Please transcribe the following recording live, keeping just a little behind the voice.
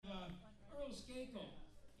Earl Skakel.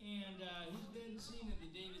 And he's been seen in the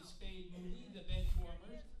David Spade movie, The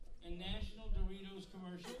Benchwarmers, and National Doritos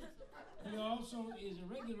commercial. He also is a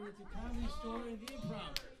regular at the Comedy Store and the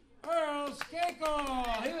Improv. Earl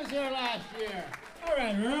Skakel! He was here last year. All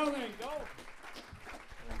right, Earl, there you go. All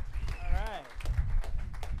right.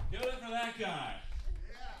 Give it for that guy.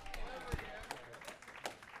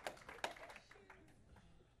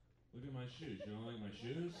 Look at my shoes. You don't like my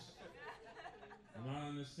shoes? I'm not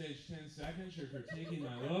on this stage 10 seconds. You're critiquing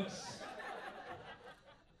my looks.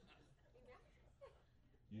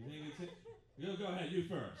 You think it's it? Go ahead, you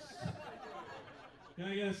first. Can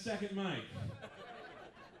I get a second mic?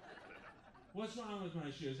 What's wrong with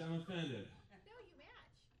my shoes? I'm offended. No, you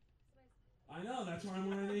match. I know, that's why I'm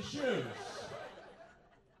wearing these shoes. They're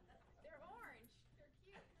orange.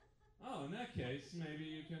 They're cute. Oh, in that case, maybe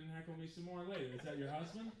you can heckle me some more later. Is that your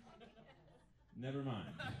husband? Never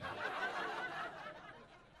mind.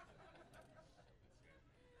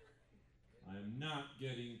 I am not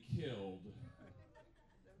getting killed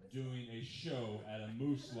doing a show at a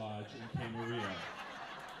moose lodge in Camarillo.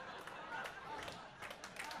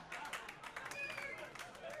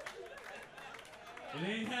 It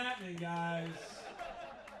ain't happening, guys.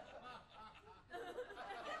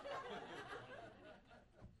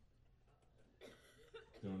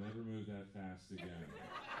 Don't ever move that fast again.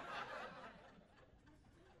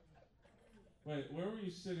 Wait, where were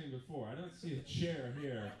you sitting before? I don't see a chair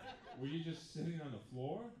here. Were you just sitting on the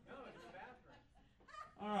floor? No, it's the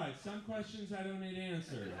bathroom. All right, some questions I don't need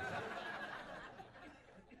answered.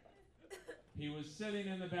 He was sitting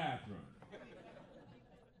in the bathroom.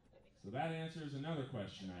 So that answers another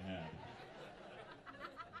question I had.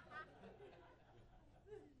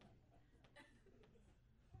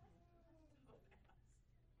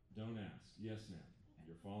 Don't ask. Yes, ma'am.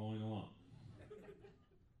 You're following along.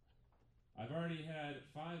 I've already had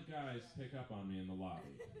 5 guys pick up on me in the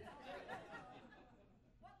lobby.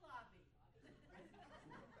 What lobby?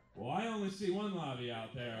 Well, I only see one lobby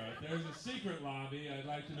out there. If there's a secret lobby, I'd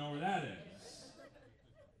like to know where that is.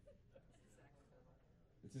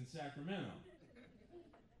 It's in Sacramento.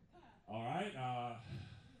 All right.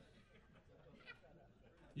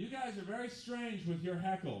 You guys are very strange with your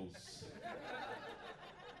heckles.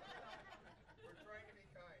 We're trying to be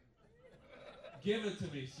kind. Give it to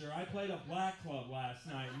me, sir. I played a black club last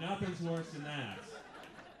night. Nothing's worse than that.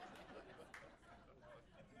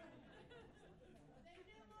 They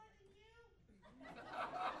do more than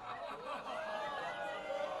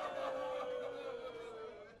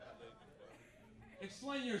you?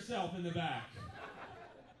 Explain yourself in the back.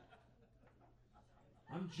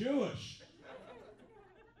 I'm Jewish.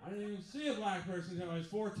 I didn't even see a black person until I was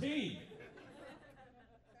 14. Sounds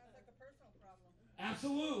like a personal problem.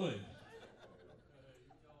 Absolutely.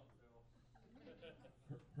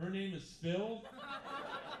 Her name is Phil.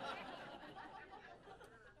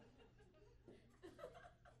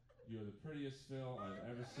 You're the prettiest Phil I've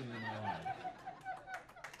ever seen in my life.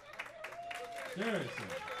 Seriously.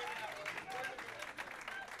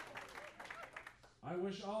 I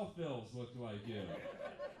wish all Phils looked like you. I'm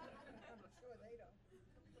sure they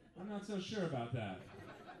don't. I'm not so sure about that.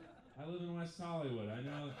 I live in West Hollywood. I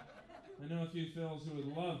know a few Phils who would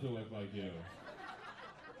love to look like you.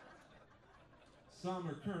 Some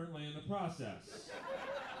are currently in the process.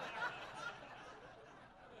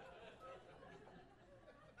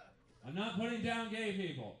 I'm not putting down gay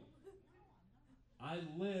people. I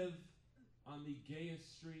live on the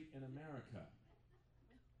gayest street in America.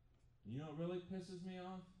 You know what really pisses me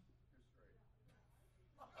off?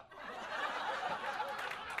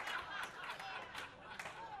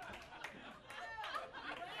 You're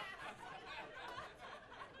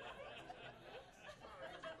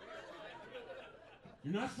straight.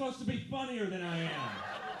 You're not supposed to be funnier than I am.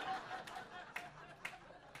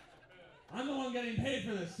 I'm the one getting paid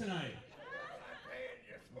for this tonight. Paying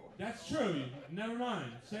you for. That's true. Never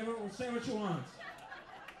mind. Say what you want.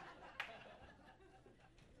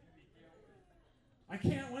 I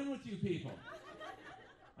can't win with you people.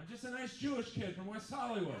 I'm just a nice Jewish kid from West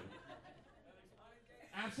Hollywood.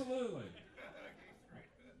 Absolutely.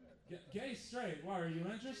 Gay straight. Why, are you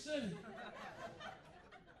interested?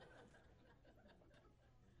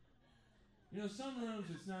 You know, some rooms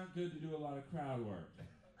it's not good to do a lot of crowd work.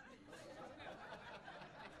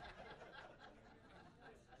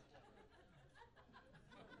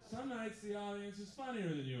 Some nights the audience is funnier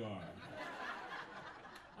than you are.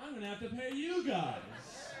 I'm gonna have to pay you guys.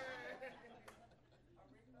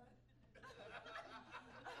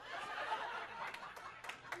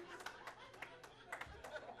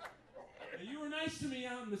 You were nice to me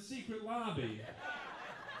out in the secret lobby.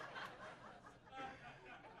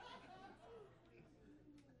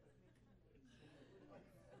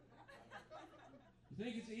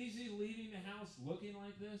 Think it's easy leaving the house looking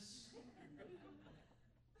like this?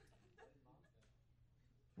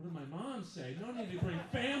 What did my mom say? No need to bring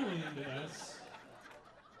family into this.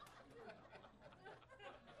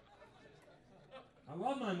 I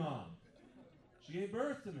love my mom. She gave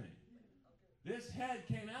birth to me. This head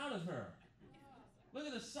came out of her. Look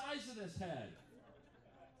at the size of this head.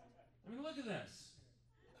 I mean, look at this.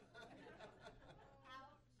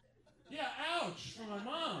 Yeah, ouch for my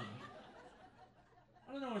mom.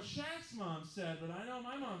 I don't know what Shaq's mom said, but I know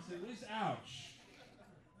my mom said at least ouch.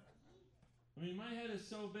 I mean, my head is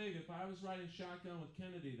so big, if I was riding shotgun with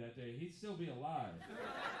Kennedy that day, he'd still be alive.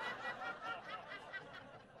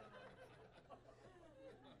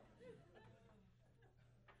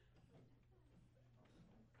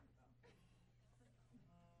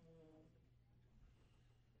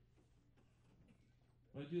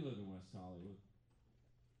 But I do live in West Hollywood.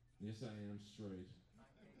 Yes, I am straight.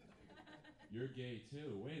 You're gay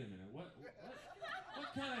too. Wait a minute. What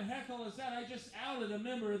kind of heckle is that? I just outed a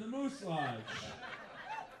member of the Moose Lodge.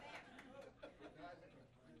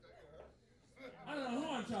 I don't know who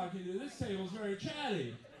I'm talking to. This table's very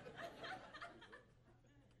chatty.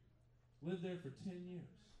 Lived there for 10 years.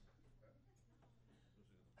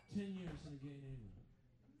 10 years in a gay neighborhood.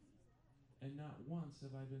 And not once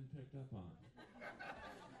have I been picked up on.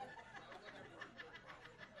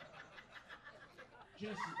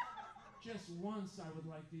 Just once I would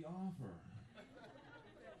like the offer.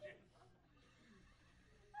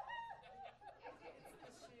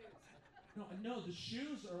 No, the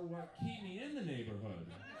shoes are what keep me in the neighborhood.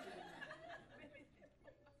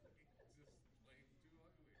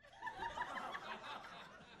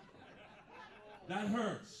 That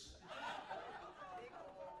hurts.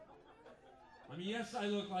 I mean, yes, I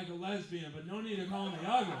look like a lesbian, but no need to call me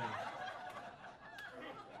ugly.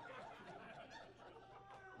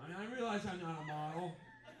 I mean, I realize I'm not a model.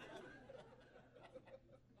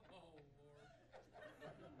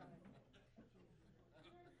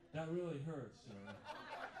 That really hurts, sir.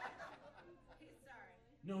 He's sorry.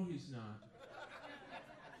 No, he's not.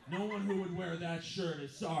 No one who would wear that shirt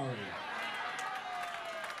is sorry.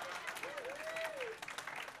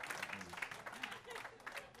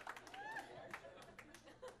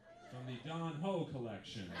 From the Don Ho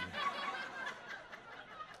collection.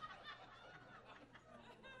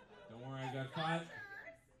 Don't worry, I got 5.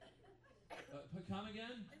 Come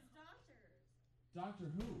again? It's doctors. Doctor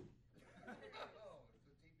who?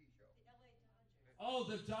 Oh,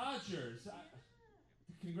 it's a TV show. The LA Dodgers. Oh, the Dodgers.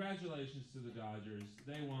 Congratulations to the Dodgers.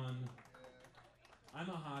 They won. I'm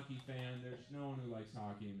a hockey fan. There's no one who likes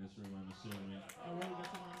hockey in this room, I'm assuming. Oh, wait, that's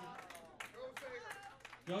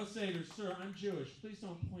Go Sabres. Go Sabres. Sir, I'm Jewish. Please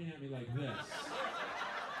don't point at me like this.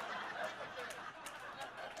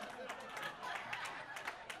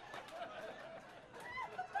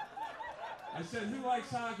 I said, who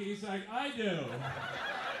likes hockey? He's like, I do.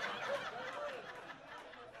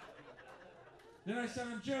 Then I said,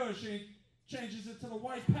 I'm Jewish, and he changes it to the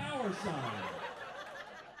white power sign.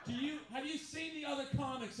 Have you seen the other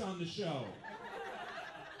comics on the show?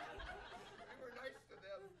 We were nice to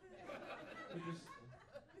them. We just-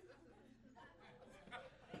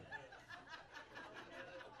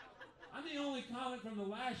 I'm the only comic from the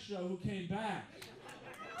last show who came back.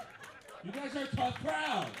 You guys are a tough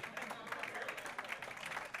crowd.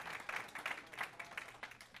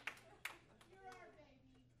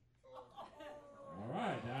 All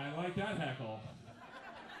right, I like that heckle.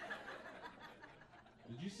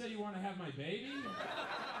 Did you say you want to have my baby?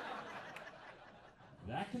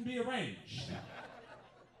 That can be arranged. In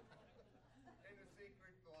the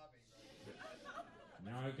secret lobby.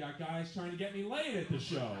 Now I've got guys trying to get me laid at the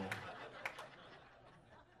show.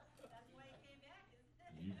 That's why he came back,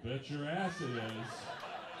 isn't it? You bet your ass it is.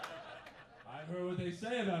 I've heard what they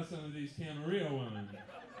say about some of these Camarillo women.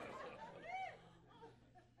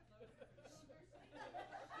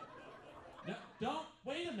 No, don't,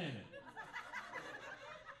 wait a minute.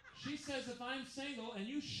 She says if I'm single and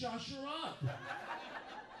you shush her up. What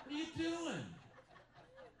are you doing?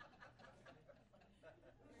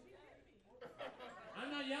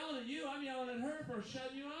 I'm not yelling at you, I'm yelling at her for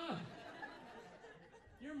shutting you up.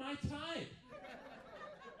 You're my type.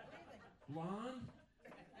 Blonde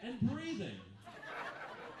and breathing.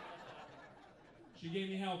 She gave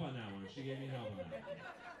me help on that one. She gave me help on that one.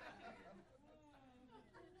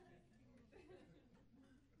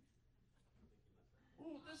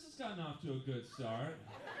 Ooh, this has gotten off to a good start.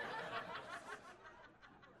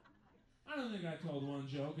 I don't think I told one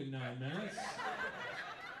joke in 9 minutes.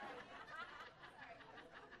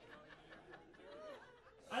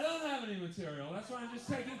 I don't have any material. That's why I'm just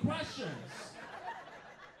taking questions.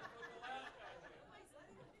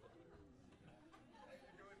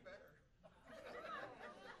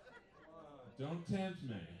 Don't tempt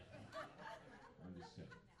me. I'm just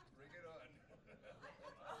kidding. Bring it on.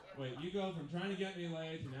 Wait, you go from trying to get me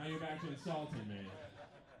laid to now you're back to insulting me.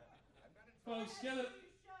 Folks, give it.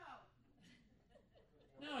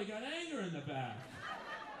 Now I got anger in the back.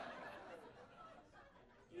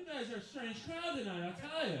 You guys are a strange crowd tonight, I'll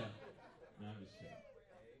tell you. No, I'm just kidding.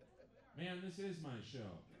 Man, this is my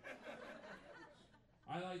show.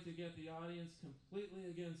 I like to get the audience completely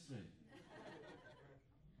against me.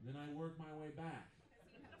 Then I work my way back.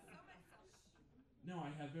 No, I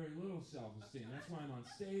have very little self-esteem. That's why I'm on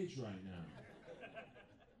stage right now.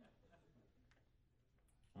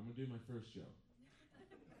 I'm going to do my first joke.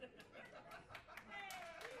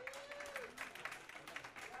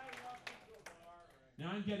 Now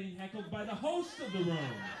I'm getting heckled by the host of the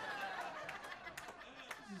room.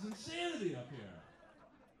 This is insanity up here.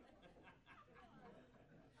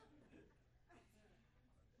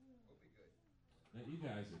 We'll be good. Now you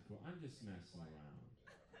guys are cool. I'm just messing around.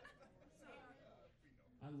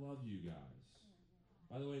 I love you guys.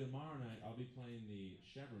 By the way, tomorrow night I'll be playing the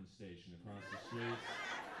Chevron station across the street.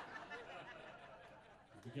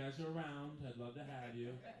 If you guys are around, I'd love to have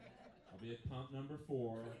you. I'll be at pump number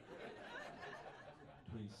 4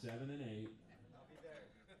 between 7 and 8. I'll be there.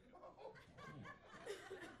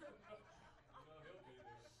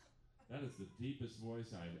 That is the deepest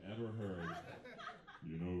voice I've ever heard.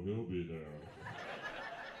 You know he'll be there.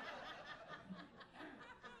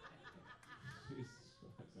 Jesus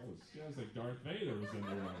Christ, that was like Darth Vader was in the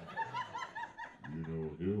room. You know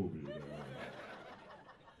he'll be there.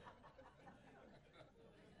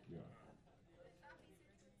 Yeah.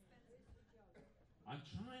 I'm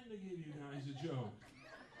trying to give you guys a joke.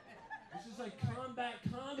 This is like combat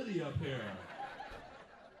comedy up here.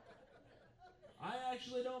 I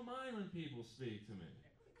actually don't mind when people speak to me.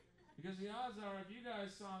 Because the odds are, if you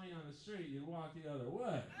guys saw me on the street, you'd walk the other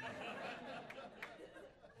way.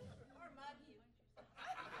 Or mug you.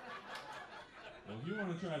 Well, if you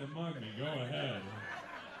want to try to mug me, go ahead.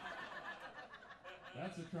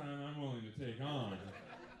 That's a crime I'm willing to take on.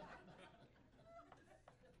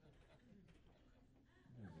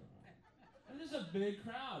 And there's a big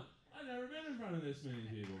crowd. I've never been in front of this many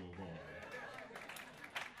people before.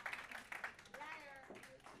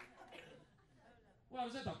 Well, I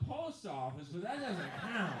was at the post office, but that doesn't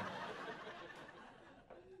count.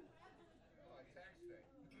 Oh, texting.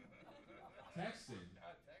 Texting.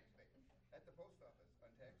 Not texting. At the post office, on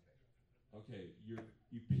texting. Okay,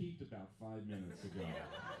 you peaked about 5 minutes ago. I'm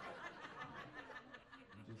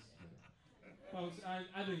just kidding. Folks,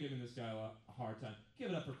 I've been giving this guy a hard time. Give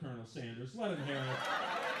it up for Colonel Sanders. Let him hear it.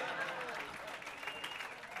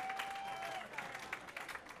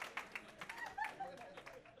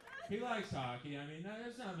 He likes hockey. I mean,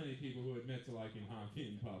 there's not many people who admit to liking hockey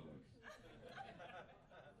in public. I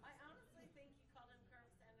honestly think you called him Colonel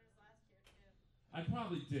Sanders last year, too. I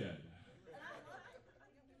probably did.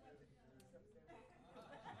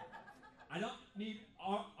 I don't need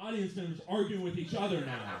audience members arguing with each other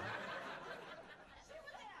now.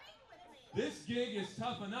 This gig is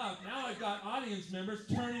tough enough. Now I've got audience members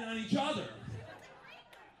turning on each other.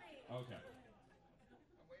 Okay. I'm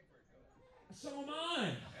waiting for it to go. So am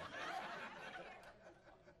I.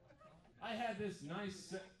 I had this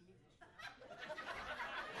nice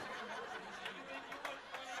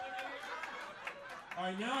All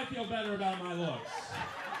right, now I feel better about my looks.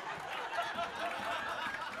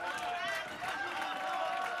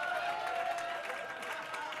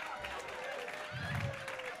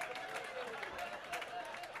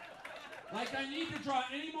 Like I need to draw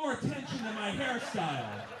any more attention to my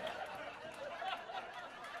hairstyle.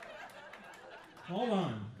 Hold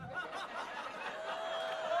on.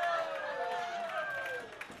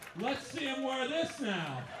 Let's see him wear this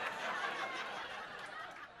now.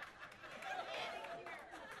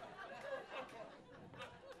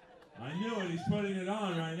 I knew it, he's putting it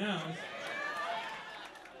on right now.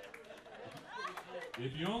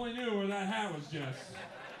 If you only knew where that hat was just.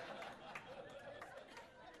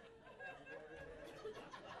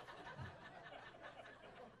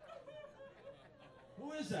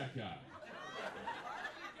 Who is that guy?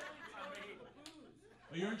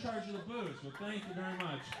 Oh, you're in charge of the booze. Well, thank you very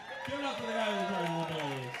much. Give it up for the guy who's in charge of the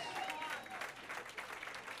booze.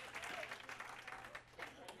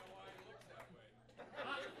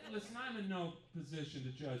 Listen, I'm in no position to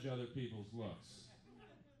judge other people's looks.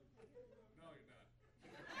 No, you're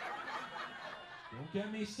not. Don't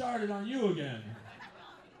get me started on you again.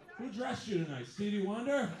 Who dressed you tonight? Stevie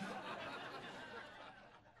Wonder?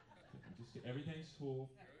 Everything's cool.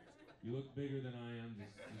 You look bigger than I am.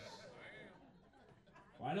 Just...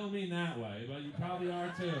 Well, I don't mean that way, but you probably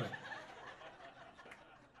are too.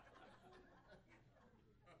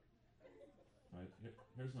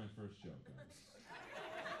 Here's my first joke, guys.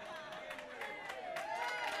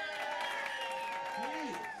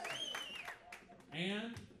 Please.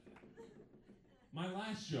 And my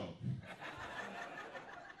last joke.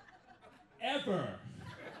 Ever.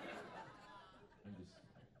 I'm just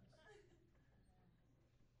kidding.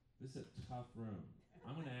 This is a tough room.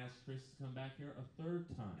 I'm going to ask Chris to come back here a third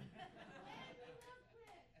time.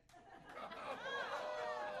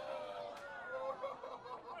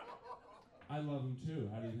 I love him too.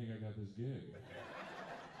 How do you think I got this gig? You're in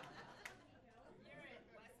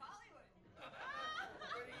West Hollywood.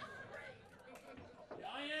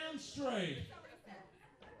 I am straight.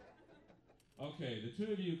 Okay, the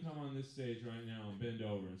two of you come on this stage right now and bend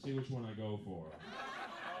over and see which one I go for.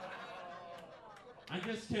 I'm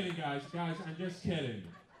just kidding, guys. Guys, I'm just kidding.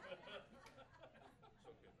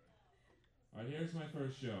 All right, here's my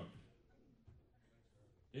first joke.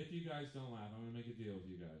 If you guys don't laugh, I'm going to make a deal with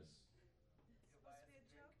you guys. Supposed to be a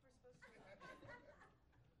joke? We're supposed to.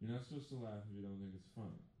 You're not supposed to laugh if you don't think it's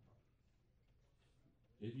funny.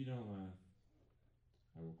 If you don't laugh,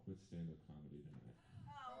 I will quit stand-up comedy tonight.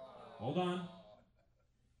 Hold on.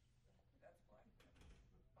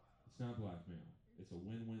 It's not blackmail. It's a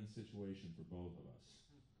win-win situation for both of us.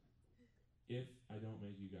 If I don't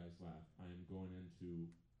make you guys laugh, I am going into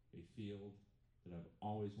a field that I've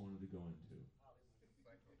always wanted to go into.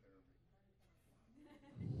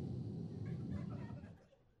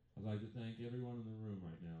 I'd like to thank everyone in the room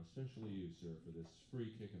right now, especially you, sir, for this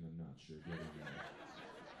free kick in the nuts you're giving me.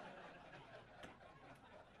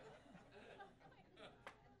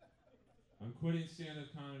 I'm quitting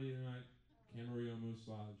stand-up comedy tonight. Camarillo Moose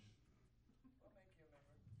Lodge.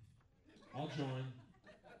 I'll join.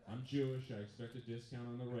 I'm Jewish. I expect a discount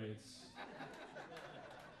on the rates.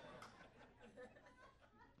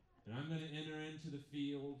 And I'm going to enter into the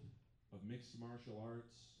field of mixed martial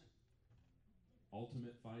arts.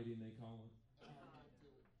 Ultimate fighting, they call it.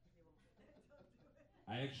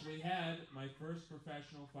 I actually had my first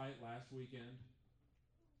professional fight last weekend.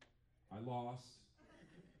 I lost.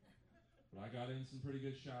 But I got in some pretty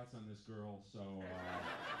good shots on this girl, so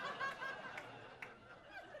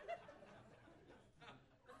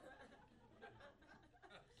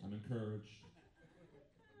I'm encouraged.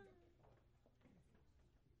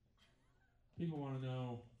 People want to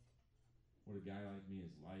know what a guy like me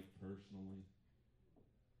is like personally.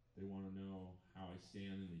 They want to know how I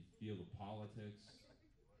stand in the field of politics.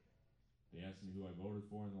 They ask me who I voted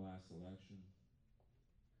for in the last election.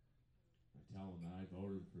 I tell them that I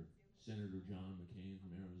voted for Senator John McCain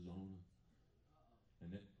from Arizona.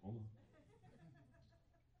 And then, hold on.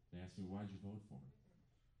 They asked me, why'd you vote for him?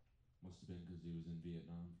 Must have been because he was in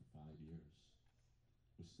Vietnam for 5 years.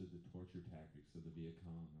 Withstood the torture tactics of the Viet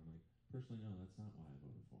Cong. I'm like, personally, no, that's not why I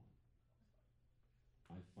voted for him.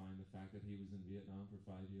 I find the fact that he was in Vietnam for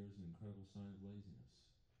 5 years an incredible sign of laziness.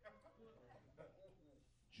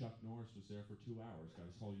 Chuck Norris was there for 2 hours,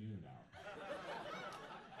 got his whole unit out.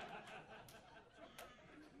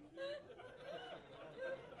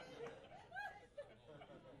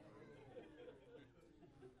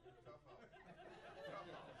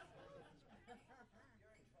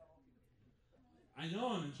 I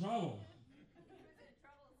know I'm in trouble.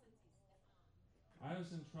 I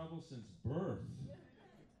was in trouble since birth.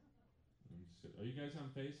 Are you guys on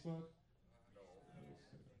Facebook? No.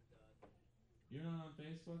 You're not on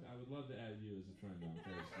Facebook? I would love to add you as a friend on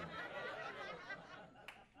Facebook.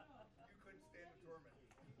 You couldn't stand the torment.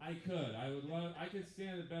 I could. I could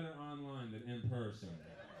stand it better online than in person.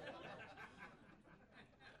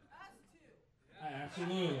 Us too.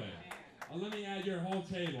 Absolutely. Let me add your whole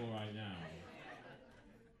table right now.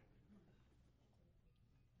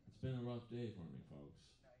 It's been a rough day for me, folks.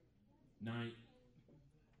 Night.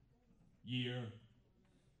 Year.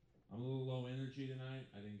 I'm a little low energy tonight.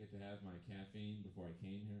 I didn't get to have my caffeine before I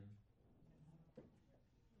came here.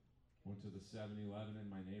 Went to the 7-Eleven in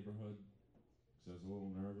my neighborhood because I was a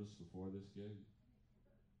little nervous before this gig.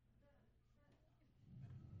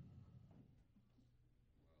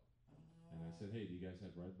 And I said, hey, do you guys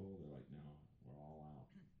have Red Bull? They're like, no, we're all out.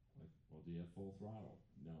 Like, well, do you have Full Throttle?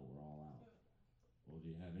 No, we're all out. Well, do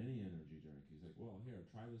you have any energy drink? He's like, well, here,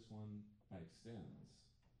 try this one by Extends.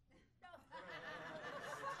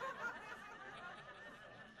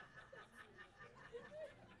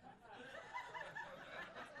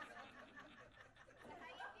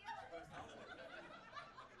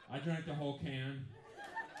 I drank the whole can.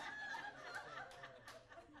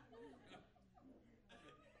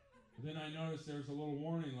 But then I noticed there's a little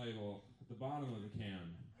warning label at the bottom of the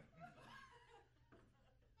can.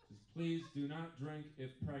 It says, please do not drink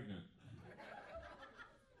if pregnant.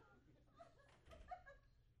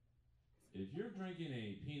 if you're drinking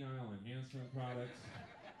a penile enhancement product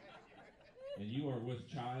and you are with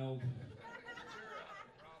child,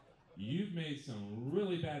 you've made some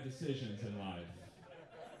really bad decisions in life.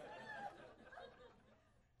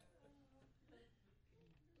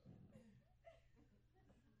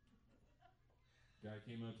 Guy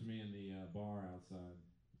came up to me in the bar outside,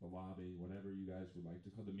 the lobby, whatever you guys would like to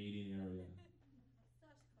call the meeting area,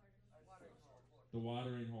 the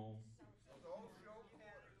watering hole,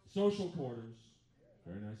 social quarters.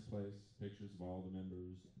 Very nice place. Pictures of all the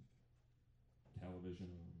members, television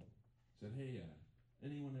on. Said, hey,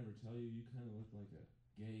 anyone ever tell you you kind of look like a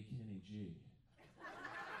gay Kenny G?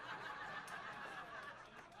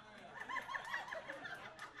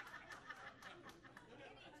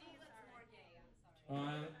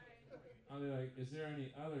 I'll be like, is there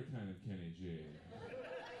any other kind of Kenny G?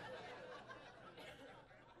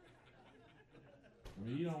 I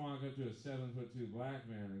mean, you don't walk up to a 7'2" black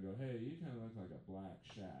man and go, hey, you kind of look like a black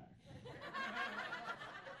Shaq.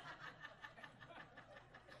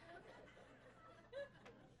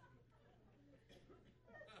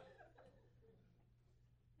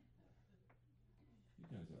 You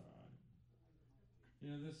guys are alright. You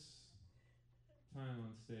know, this time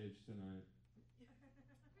on stage tonight,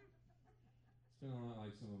 it's been a lot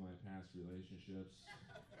like some of my past relationships.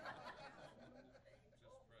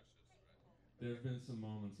 There have been some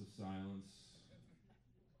moments of silence.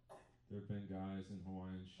 There have been guys in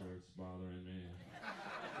Hawaiian shirts bothering me.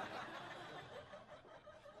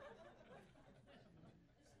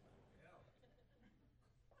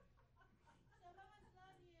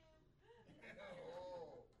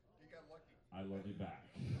 Oh, you got lucky. I love you back.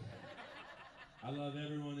 I love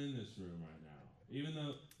everyone in this room right now. Even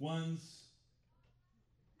the ones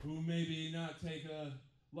who maybe not take a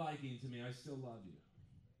liking to me, I still love you.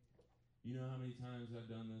 You know how many times I've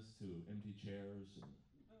done this to empty chairs and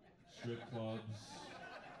strip clubs,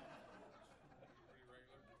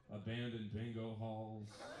 abandoned bingo halls,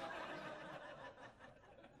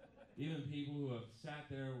 even people who have sat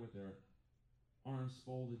there with their arms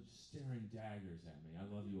folded, staring daggers at me. I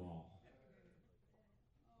love you all.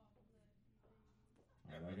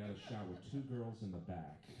 All right, I got a shot with two girls in the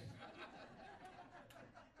back.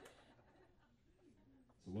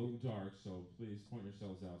 It's a little dark, so please point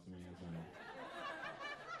yourselves out to me as I'm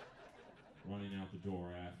running out the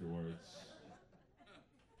door afterwards.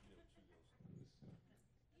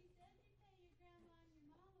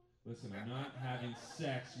 Listen, I'm not having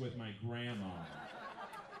sex with my grandma.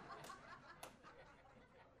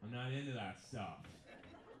 I'm not into that stuff.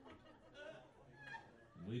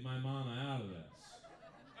 Leave my mama out of this.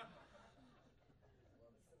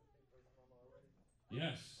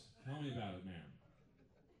 Yes, tell me about it, ma'am.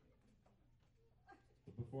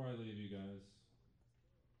 But before I leave you guys,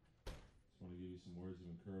 just want to give you some words of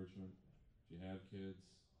encouragement. If you have kids,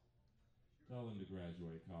 tell them to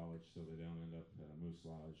graduate college so they don't end up at a Moose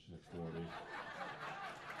Lodge at 40.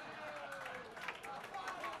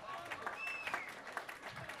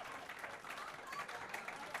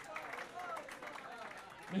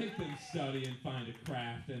 Make them study and find a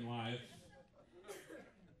craft in life.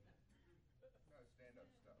 Stand-up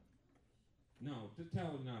stuff. No, to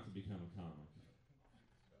tell them not to become a comic.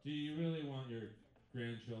 Do you really want your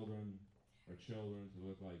grandchildren or children to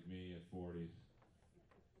look like me at 40?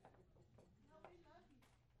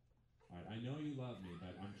 All right, I know you love me,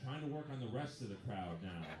 but I'm trying to work on the rest of the crowd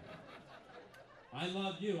now. I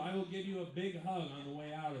love you. I will give you a big hug on the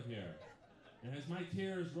way out of here. And as my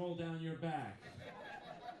tears roll down your back.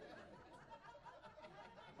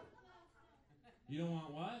 You don't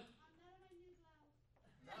want what?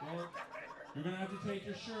 Well, you're going to have to take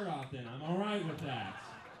your shirt off then. I'm all right with that.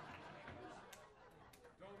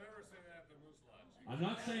 Don't ever say that at the Moose Lodge. I'm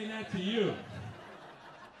not saying that to you.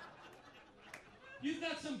 You've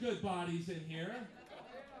got some good bodies in here.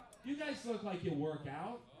 You guys look like you work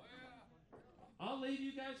out. I'll leave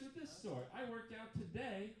you guys with this story. I worked out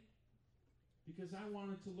today because I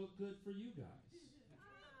wanted to look good for you guys.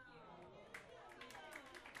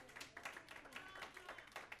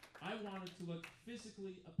 I wanted to look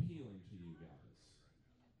physically appealing to you guys.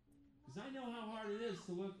 Because I know how hard it is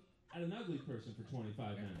to look at an ugly person for 25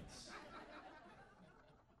 minutes.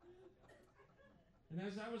 And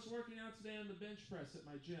as I was working out today on the bench press at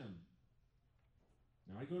my gym,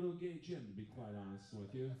 now I go to a gay gym to be quite honest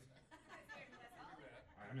with you.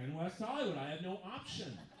 I'm in West Hollywood, I have no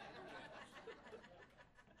option.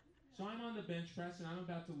 So I'm on the bench press and I'm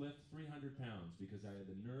about to lift 300 pounds because I had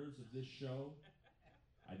the nerves of this show.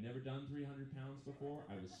 I'd never done 300 pounds before.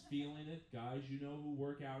 I was feeling it. Guys, you know who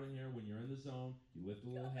work out in here when you're in the zone, you lift a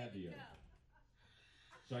little heavier.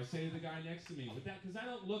 So I say to the guy next to me, because I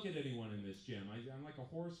don't look at anyone in this gym. I'm like a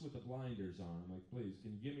horse with the blinders on. I'm like, please,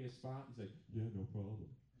 can you give me a spot? He's like, yeah, no problem.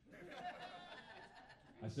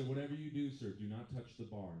 I said, whatever you do, sir, do not touch the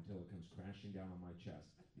bar until it comes crashing down on my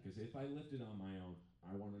chest. Because if I lift it on my own,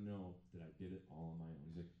 I want to know that I did it all on my own.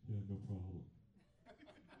 He's like, yeah, no problem.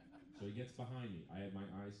 So he gets behind me. I had my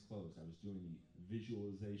eyes closed. I was doing the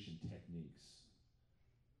visualization techniques.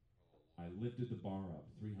 I lifted the bar up,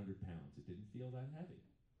 300 pounds. It didn't feel that heavy.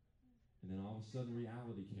 And then all of a sudden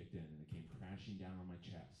reality kicked in and it came crashing down on my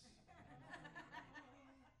chest.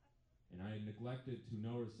 And I had neglected to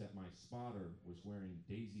notice that my spotter was wearing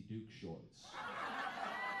Daisy Duke shorts.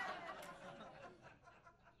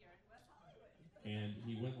 You're in West Hollywood. And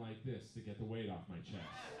he went like this to get the weight off my chest.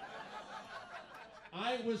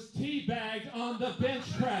 I was teabagged on the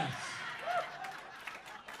bench press.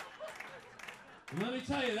 And let me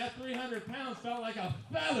tell you, that 300 pounds felt like a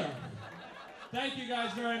feather. Thank you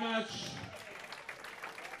guys very much.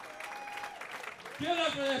 Give it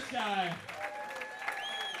up for this guy.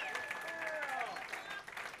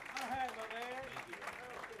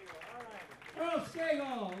 Earl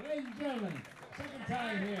Skagel, ladies and gentlemen, second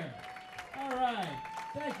time here. All right.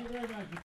 Thank you very much.